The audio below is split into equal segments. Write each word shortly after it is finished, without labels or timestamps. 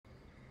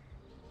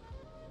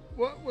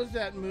What was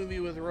that movie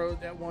with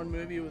that one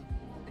movie with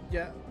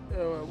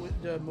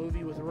the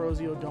movie with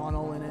Rosie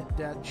O'Donnell in it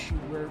that she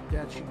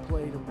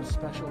played a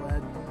special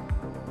ed?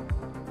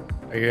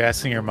 Are you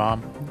asking your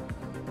mom?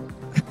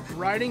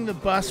 Riding the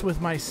bus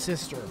with my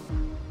sister.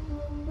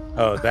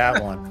 Oh,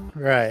 that one.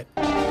 Right.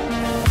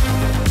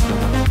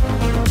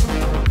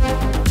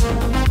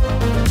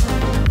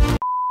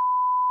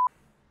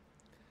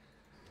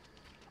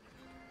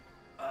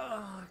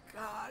 Oh,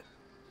 God.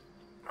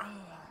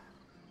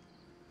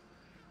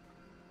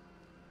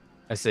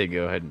 I say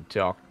go ahead and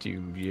talk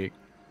to Jake.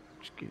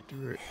 Just get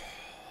through it.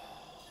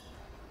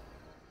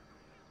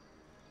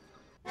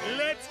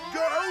 Let's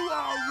go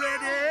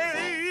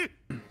already!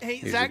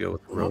 Hey, Zach,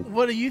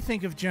 what do you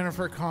think of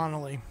Jennifer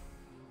Connelly?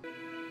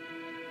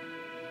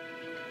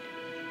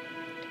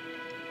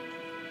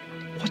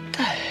 What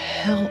the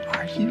hell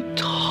are you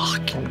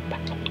talking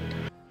about?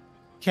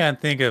 Can't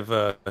think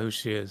of who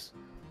she is,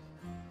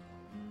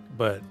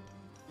 but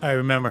I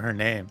remember her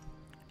name.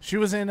 She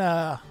was in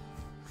What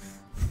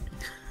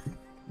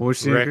was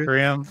she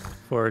Requiem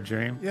for a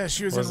Dream. Yeah,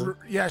 she was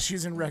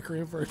she's in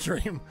Requiem for a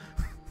Dream.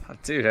 Oh,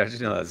 dude, how'd you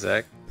know that,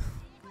 Zach?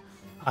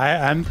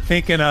 I'm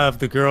thinking of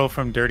the girl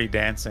from Dirty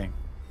Dancing.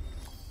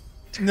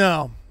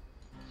 No,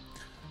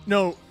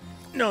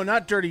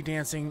 not Dirty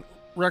Dancing.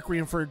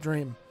 Requiem for a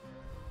Dream.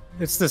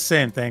 It's the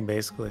same thing,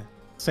 basically.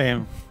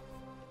 Same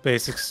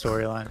basic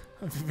storyline.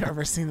 If you've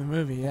ever seen the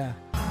movie, yeah.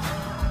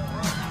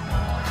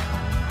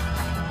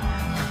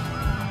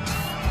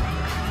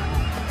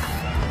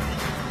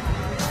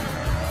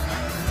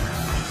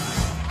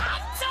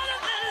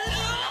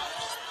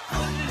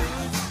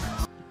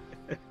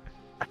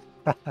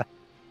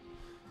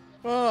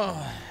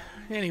 Oh,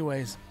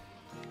 anyways.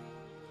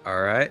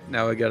 All right,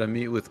 now we got to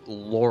meet with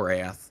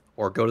Lorath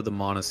or go to the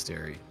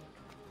monastery.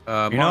 You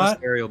know what?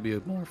 Monastery will be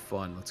more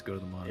fun. Let's go to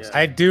the monastery.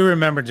 I do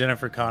remember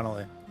Jennifer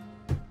Connelly.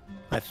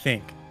 I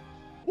think.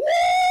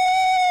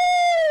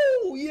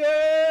 Woo!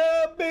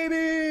 Yeah,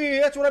 baby!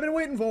 That's what I've been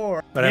waiting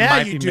for. But Yeah, I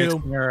might you be do.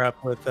 mixing her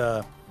up with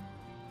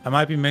I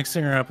might be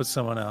mixing her up with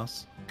someone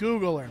else.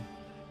 Google her.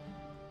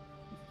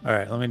 All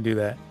right, let me do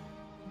that.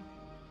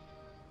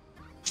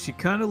 She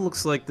kind of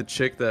looks like the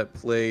chick that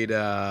played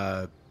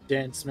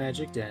Dance,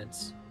 magic,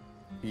 dance.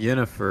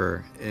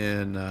 Yennefer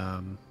in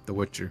The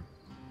Witcher,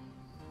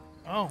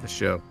 Oh, the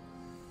show.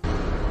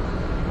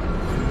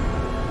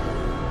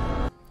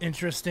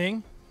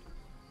 interesting.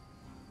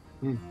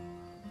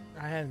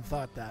 I hadn't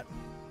thought that.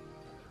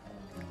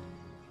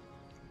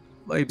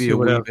 Might be See a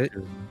what wee else. bit.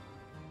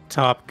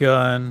 Top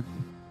Gun.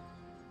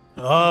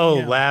 Oh,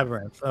 Yeah.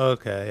 Labyrinth.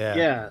 Okay, yeah.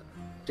 Yeah,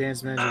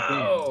 dance, magic, dance.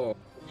 Oh,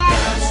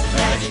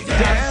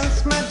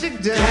 Dance,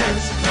 magic,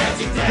 dance.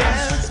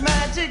 Dance,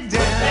 magic,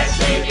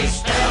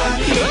 dance.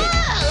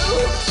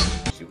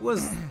 she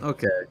was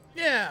okay.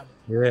 Yeah.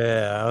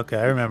 Yeah, okay,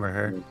 I remember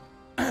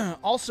her.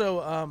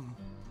 Also,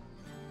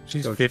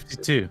 She's Go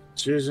 52.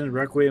 She was in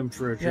Requiem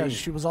for a Dream. yeah,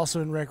 she was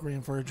also in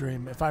Requiem for a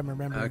Dream, if I'm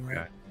remembering Okay.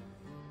 right.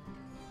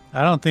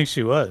 I don't think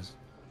she was.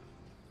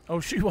 Oh,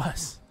 she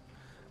was.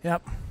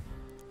 Yep.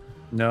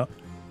 No.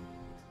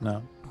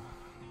 No.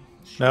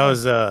 That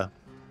was IMDb.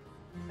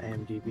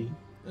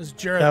 It was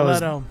Jared That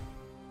was- Leto.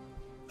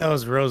 that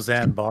was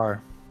Roseanne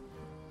Barr.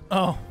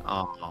 Oh,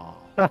 Oh,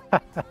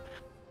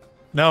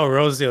 No,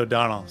 Rosie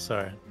O'Donnell,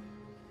 sorry.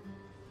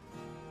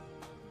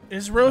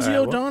 is Rosie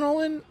All right, O'Donnell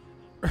in?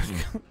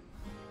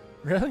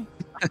 Really?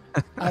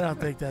 I don't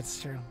think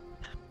that's true.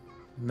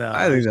 No.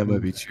 I think that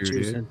might be true, She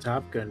was dude. in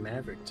Top Gun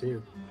Maverick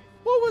too.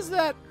 What was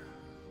that?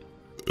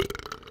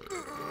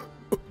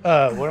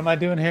 What am I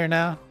doing here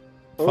now?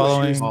 Oh,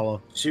 Following.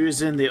 Follow. She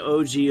was in the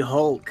OG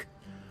Hulk,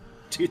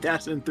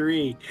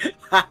 2003.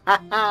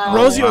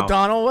 Rosie wow.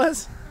 O'Donnell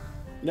was?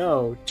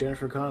 No,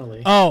 Jennifer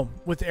Connelly. Oh,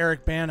 with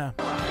Eric Bana.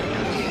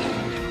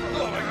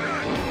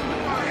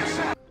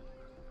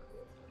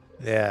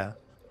 Yeah.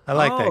 I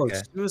like that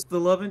guy. She was the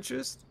love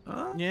interest?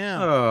 Huh?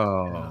 Yeah.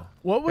 Oh.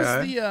 What was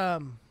Okay.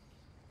 the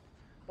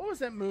what was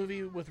that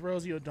movie with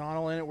Rosie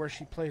O'Donnell in it where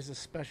she plays a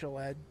special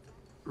ed?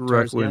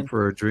 Requiem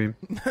for a Dream.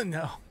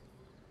 No.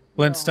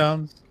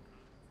 Flintstones?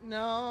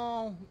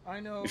 No, I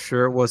know. You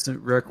sure it wasn't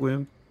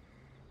Requiem?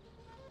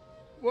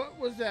 What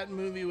was that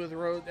movie with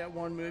that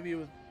one movie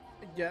with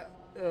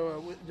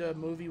the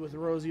movie with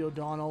Rosie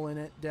O'Donnell in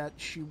it that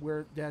she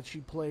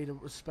played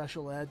a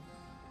special ed?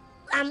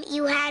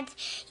 You Are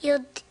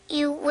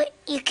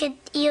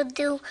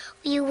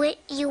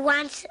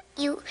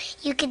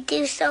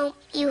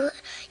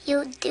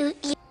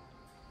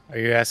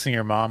you asking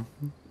your mom?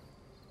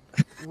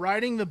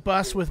 Riding the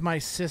bus with my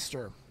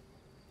sister.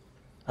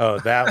 Oh,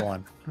 that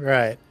one.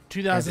 Right.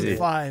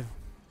 2005.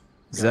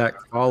 Zach,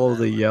 follow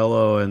the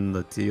yellow and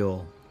the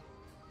teal.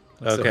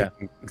 Okay.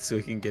 So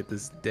we can get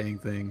this dang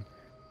thing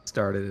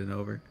started and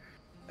over.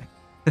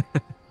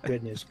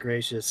 Goodness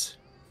gracious.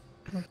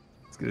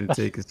 It's going to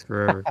take us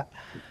forever.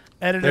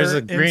 Editor, There's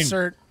a green-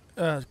 insert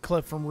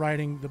clip from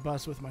riding the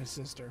bus with my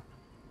sister.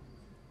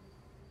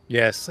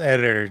 Yes,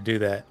 editor, do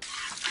that.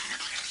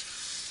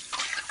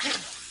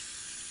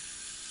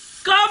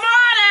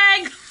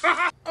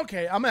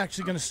 Okay, I'm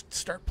actually gonna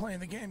start playing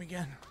the game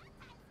again.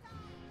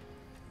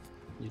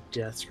 You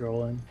death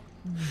scrolling.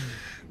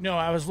 No,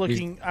 I was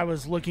looking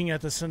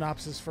at the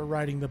synopsis for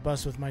Riding the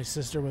Bus with My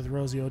Sister with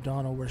Rosie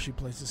O'Donnell, where she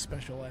plays a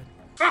special ed.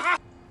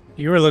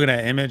 You were looking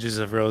at images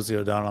of Rosie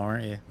O'Donnell,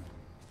 weren't you?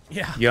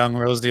 Yeah. Young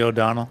Rosie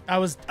O'Donnell. I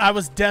was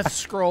death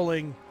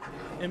scrolling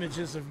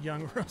images of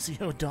young Rosie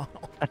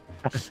O'Donnell.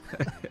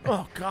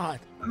 Oh God.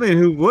 I mean,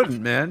 who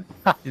wouldn't, man?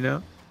 You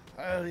know.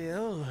 Oh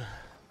yeah.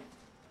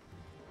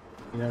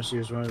 You know, she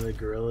was one of the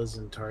gorillas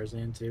in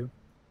Tarzan too.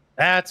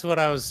 That's what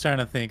I was trying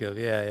to think of.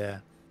 Yeah, yeah.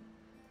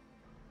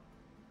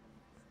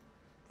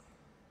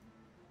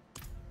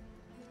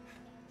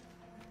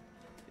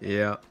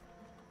 Yeah.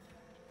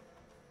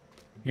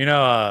 You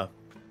know,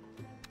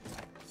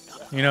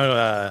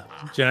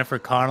 Jennifer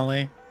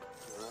Connelly.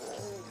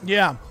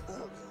 Yeah.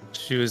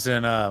 She was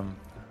in what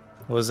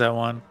was that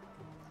one?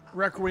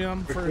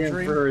 Requiem for a Requiem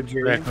Dream. for a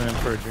Dream. Requiem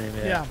for a Dream.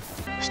 Yeah.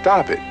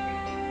 Stop it.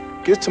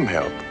 Get some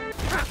help.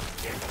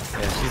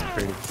 Yeah, she's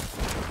pretty.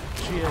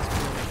 She is.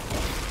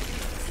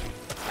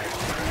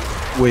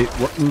 Wait,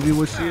 what movie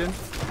was she in?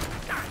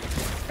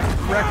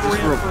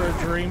 Requiem for a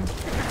Dream.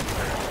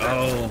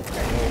 Oh.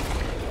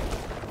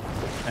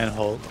 And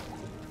Holt.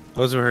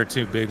 Those were her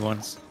two big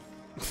ones.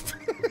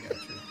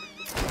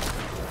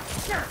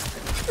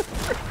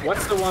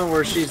 What's the one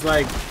where she's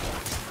like,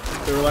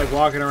 they were like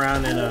walking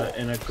around in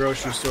a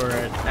grocery store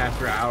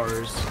after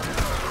hours?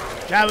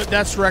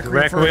 That's Requiem,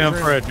 Requiem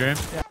for a Dream.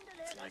 Yeah.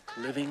 It's like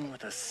living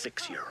with a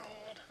 6-year-old.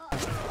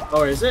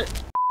 Oh, is it?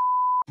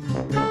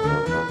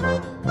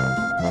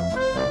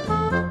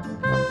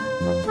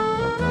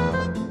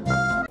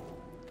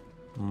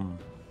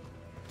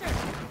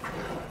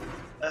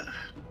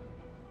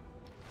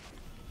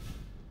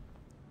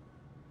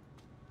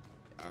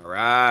 All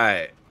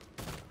right.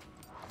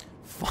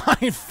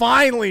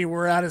 Finally,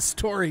 we're at a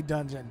story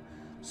dungeon.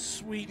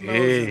 Sweet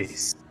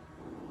Moses. Jeez.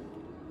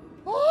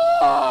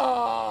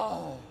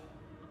 Oh!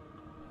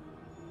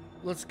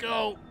 Let's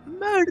go.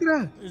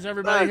 Is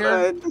everybody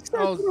here?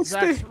 Oh,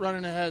 Zach's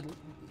running ahead.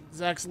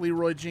 Zach's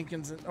Leroy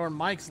Jenkins, or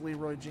Mike's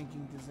Leroy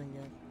Jenkins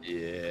again.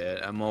 Yeah,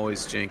 I'm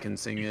always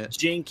Jenkinsing it.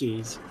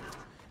 Jinkies.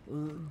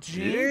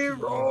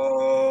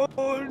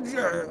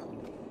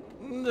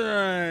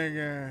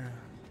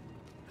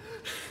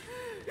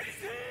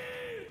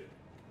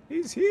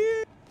 He's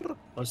here.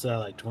 What's that,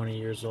 like 20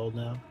 years old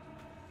now?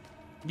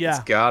 Yeah,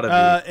 It's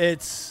gotta be.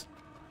 It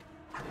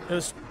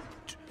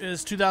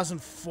was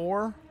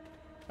 2004,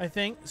 I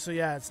think. So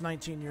yeah, it's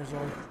 19 years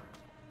old.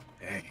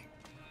 Dang.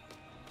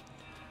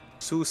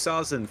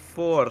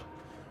 2004.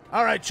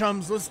 All right,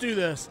 chums, let's do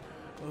this.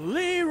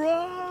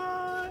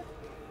 Leroy.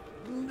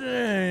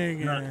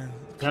 Dang.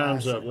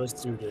 Time's up.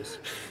 Let's do this.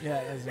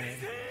 Yeah, that's it.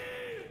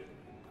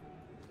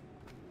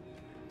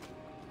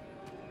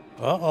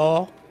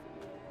 Uh-oh.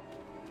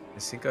 I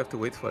think I have to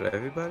wait for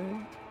everybody.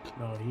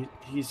 No,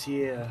 he's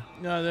here.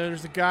 No,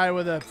 there's a guy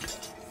with a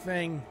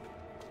thing.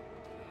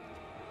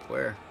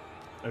 Where?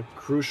 A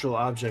crucial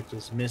object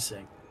is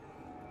missing.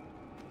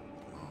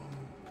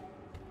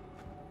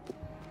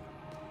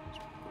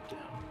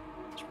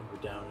 Let's put her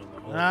down in the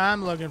hole.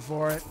 I'm looking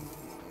for it.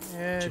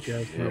 Yeah, You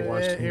guys wanna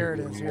watch the here it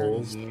movie is. Here it is.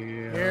 Holes?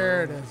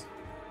 Here it is.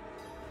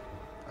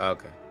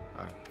 Okay.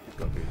 All right.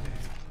 Go do it.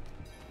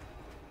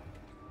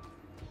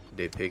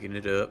 They picking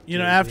it up. You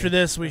know, after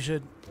this, we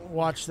should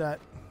watch that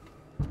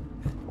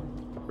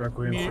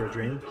Requiem for a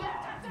Dream.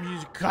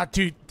 music. God,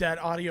 dude, that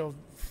audio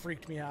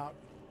freaked me out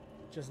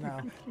just now.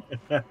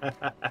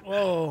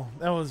 Whoa,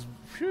 that was.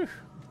 Whew.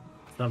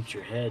 Thumped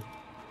your head.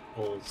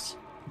 Holes.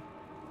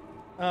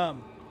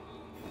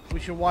 We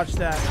should watch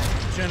that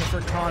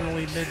Jennifer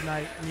Connelly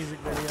Midnight music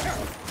video.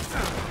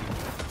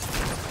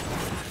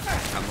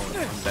 I'm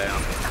gonna come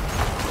down.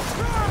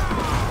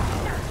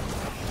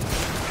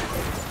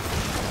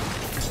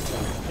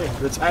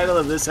 The title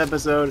of this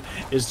episode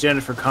is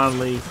Jennifer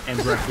Connelly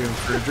and Requiem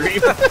for a Dream.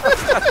 I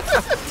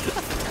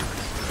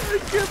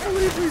can't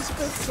believe we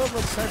spent so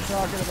much time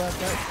talking about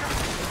that.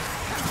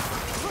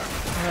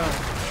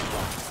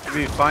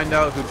 We find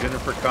out who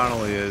Jennifer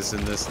Connelly is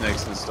in this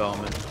next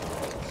installment.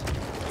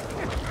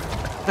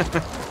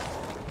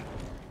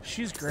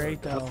 She's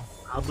great, though.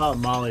 How about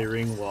Molly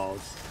Ringwald?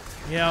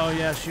 Yeah, oh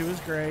yeah, she was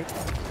great.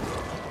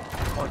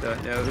 I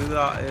don't know who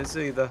that is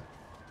either.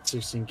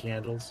 16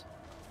 Candles.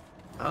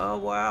 Oh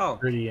wow.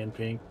 Pretty in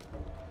pink.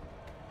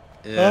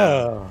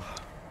 Yeah.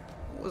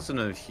 Wasn't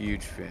a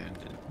huge fan.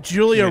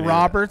 Julia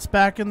Roberts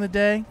back in the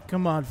day.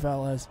 Come on,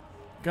 fellas.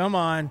 Come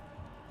on.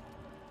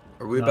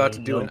 Are we about to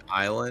do an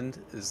island?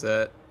 Is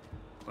that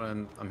what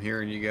I'm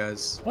hearing you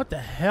guys? What the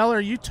hell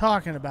are you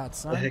talking about,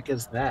 son? What the heck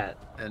is that?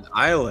 An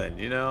island,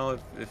 you know,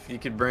 if you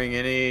could bring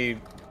any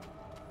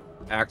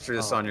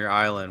actress on your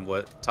island,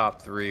 what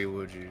top 3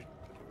 would you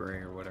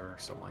bring or whatever,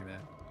 something like that?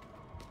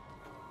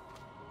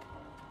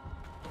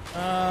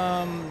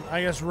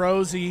 I guess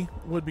Rosie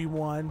would be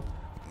one.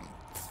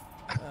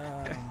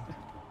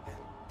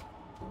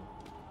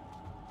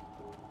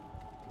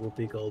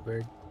 Whoopi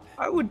Goldberg.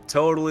 I would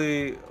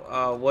totally.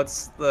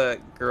 What's the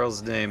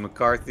girl's name?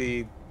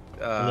 McCarthy.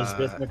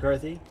 Elizabeth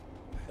McCarthy.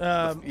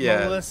 Yeah,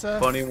 Melissa.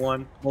 funny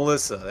one.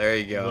 Melissa, there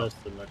you go.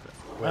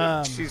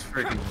 Melissa, She's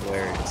freaking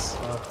hilarious.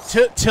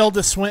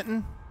 Tilda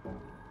Swinton.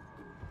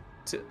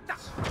 T-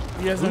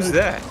 You guys know Who's who-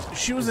 that?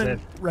 She was in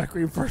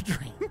Requiem for a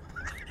Dream.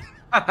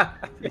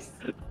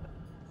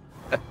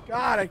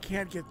 God, I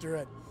can't get through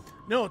it.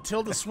 No,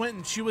 Tilda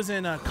Swinton. She was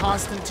in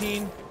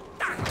Constantine.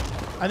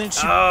 I think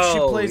she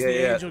plays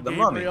the angel the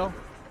mummy. Gabriel.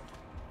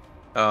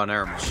 Oh,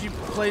 never mind. She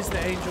plays the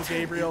angel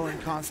Gabriel in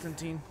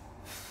Constantine.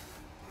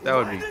 That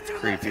would be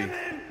creepy.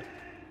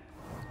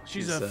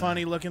 She's a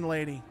funny-looking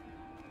lady.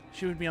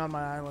 She would be on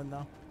my island,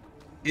 though.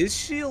 Is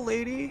she a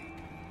lady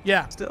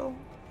Yeah. still?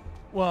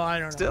 Well, I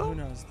don't know. Still? Who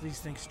knows? These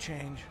things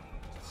change.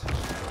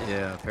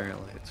 Yeah,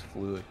 apparently it's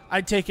fluid.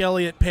 I'd take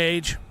Elliot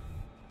Page.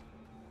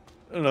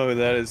 I don't know who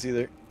that is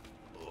either.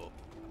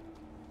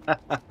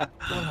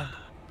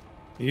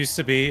 It used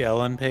to be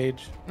Ellen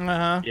Page.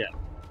 Uh-huh. Yeah.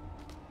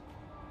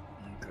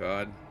 Oh,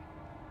 God.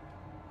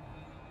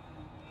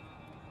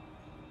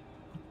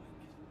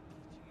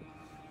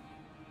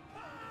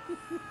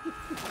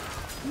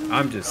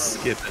 I'm just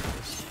skipping.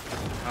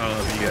 I don't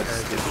know if you guys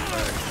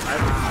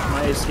skipping.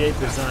 My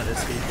escape is not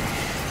escaping.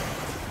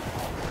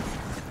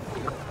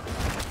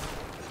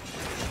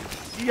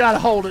 You gotta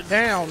hold it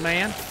down,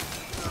 man.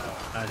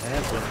 I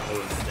have been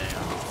holding it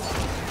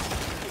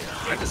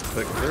down. I just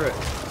clicked through it.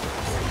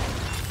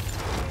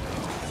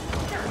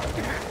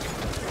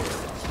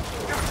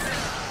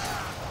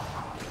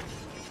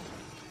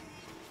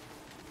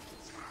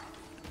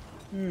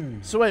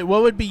 So wait,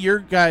 what would be your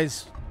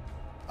guys'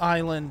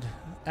 island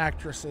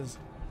actresses?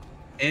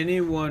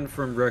 Anyone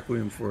from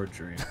Requiem for a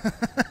Dream.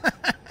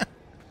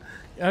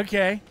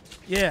 Okay,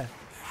 yeah.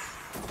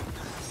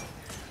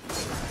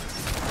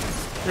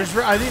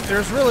 I think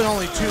there's really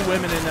only two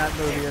women in that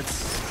movie.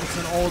 It's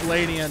an old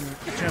lady and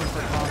Jennifer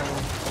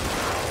Connelly.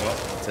 Well,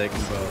 I'll take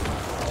them both.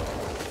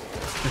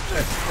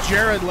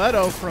 Jared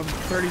Leto from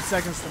 30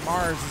 Seconds to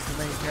Mars is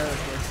the main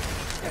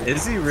character.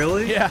 Is he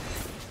really? Yeah.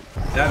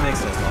 That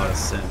makes a lot of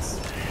sense.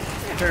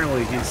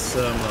 Apparently he's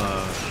some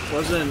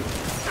Wasn't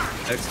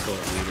export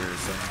leader or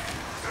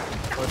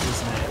something. what's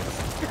his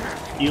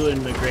name? Ewan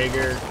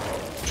McGregor,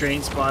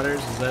 Train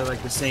Spotters. Is that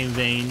like the same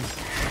vein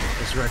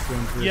as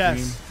Requiem for a Dream?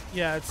 Yes.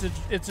 Yeah, it's a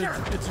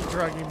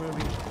druggy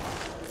movie.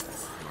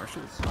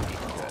 Marshall's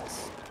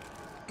guys.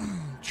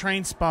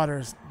 Train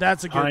Spotters.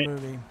 That's a good Pine-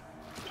 movie.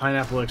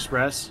 Pineapple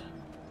Express.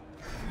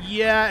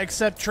 Yeah,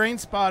 except Train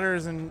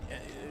Spotters and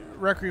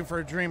Requiem for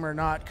a Dream are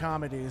not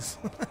comedies.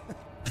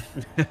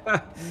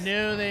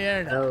 No, they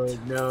are not. Oh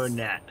no,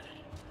 not.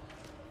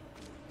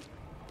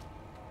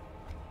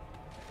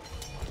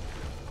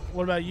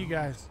 What about you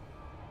guys?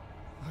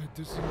 I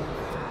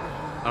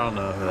don't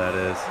know who that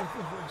is.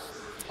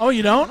 Oh, you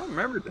I don't? don't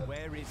remember that.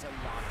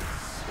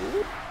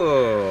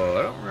 Oh,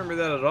 I don't remember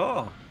that at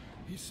all.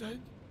 He said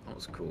That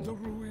was the cool.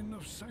 ruin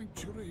of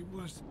Sanctuary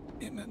was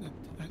imminent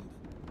and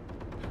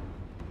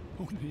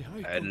only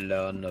I could.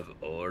 Island of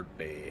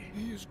Orbe.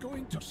 He is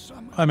going to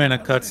summon I'm in a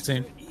the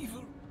cutscene. lesser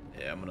evil.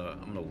 Yeah, I'm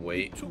gonna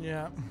wait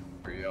Yeah.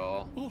 for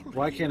y'all.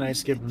 Why can't I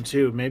skip them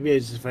too? Maybe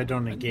it's if I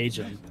don't engage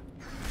them.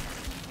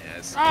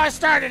 Yes, Oh, I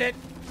started it.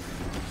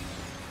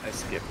 I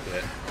skipped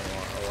it a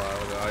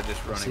while ago. I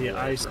just running See, away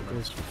ice from it.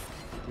 goes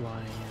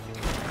flying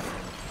everywhere.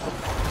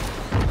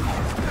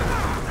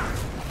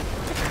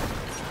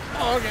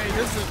 Oh, okay,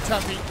 this is a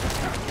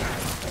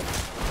toughie.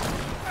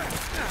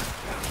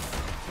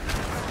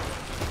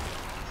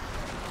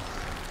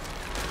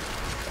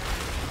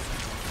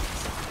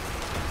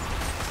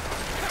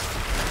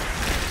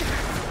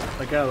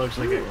 That guy looks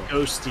like a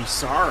ghosty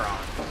Sauron.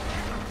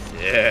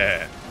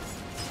 Yeah.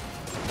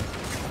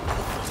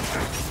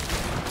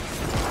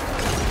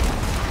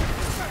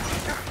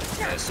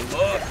 Mess him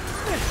up.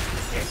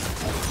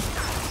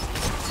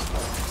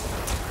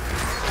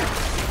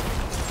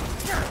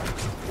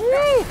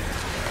 Woo!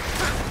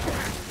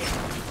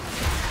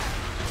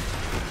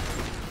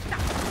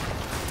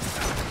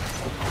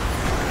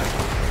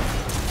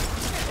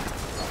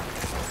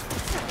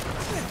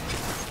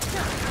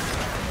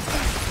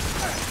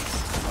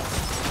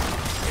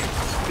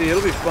 See,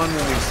 it'll be fun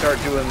when we start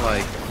doing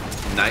like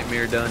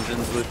nightmare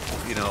dungeons with,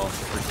 you know,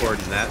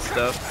 recording that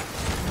stuff.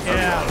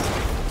 Yeah.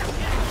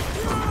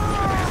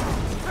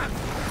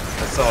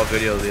 I saw a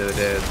video the other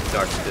day of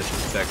Dr.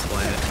 Disrespect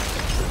playing it.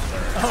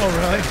 Oh,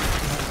 really?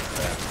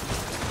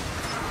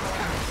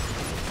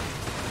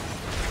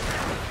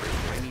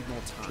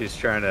 He's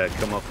trying to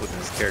come up with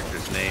his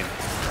character's name.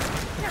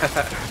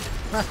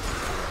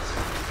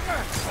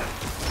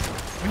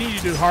 We need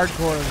to do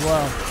hardcore as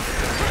well.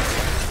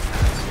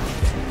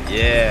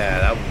 Yeah,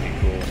 that would be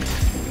cool.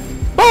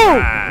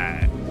 Boom!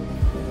 Alright.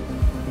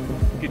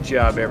 Good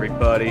job,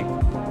 everybody.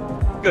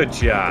 Good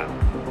job.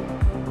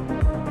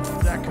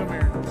 Zach, come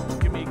here.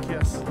 Give me a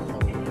kiss.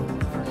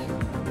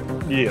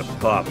 Yeah,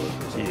 Papa.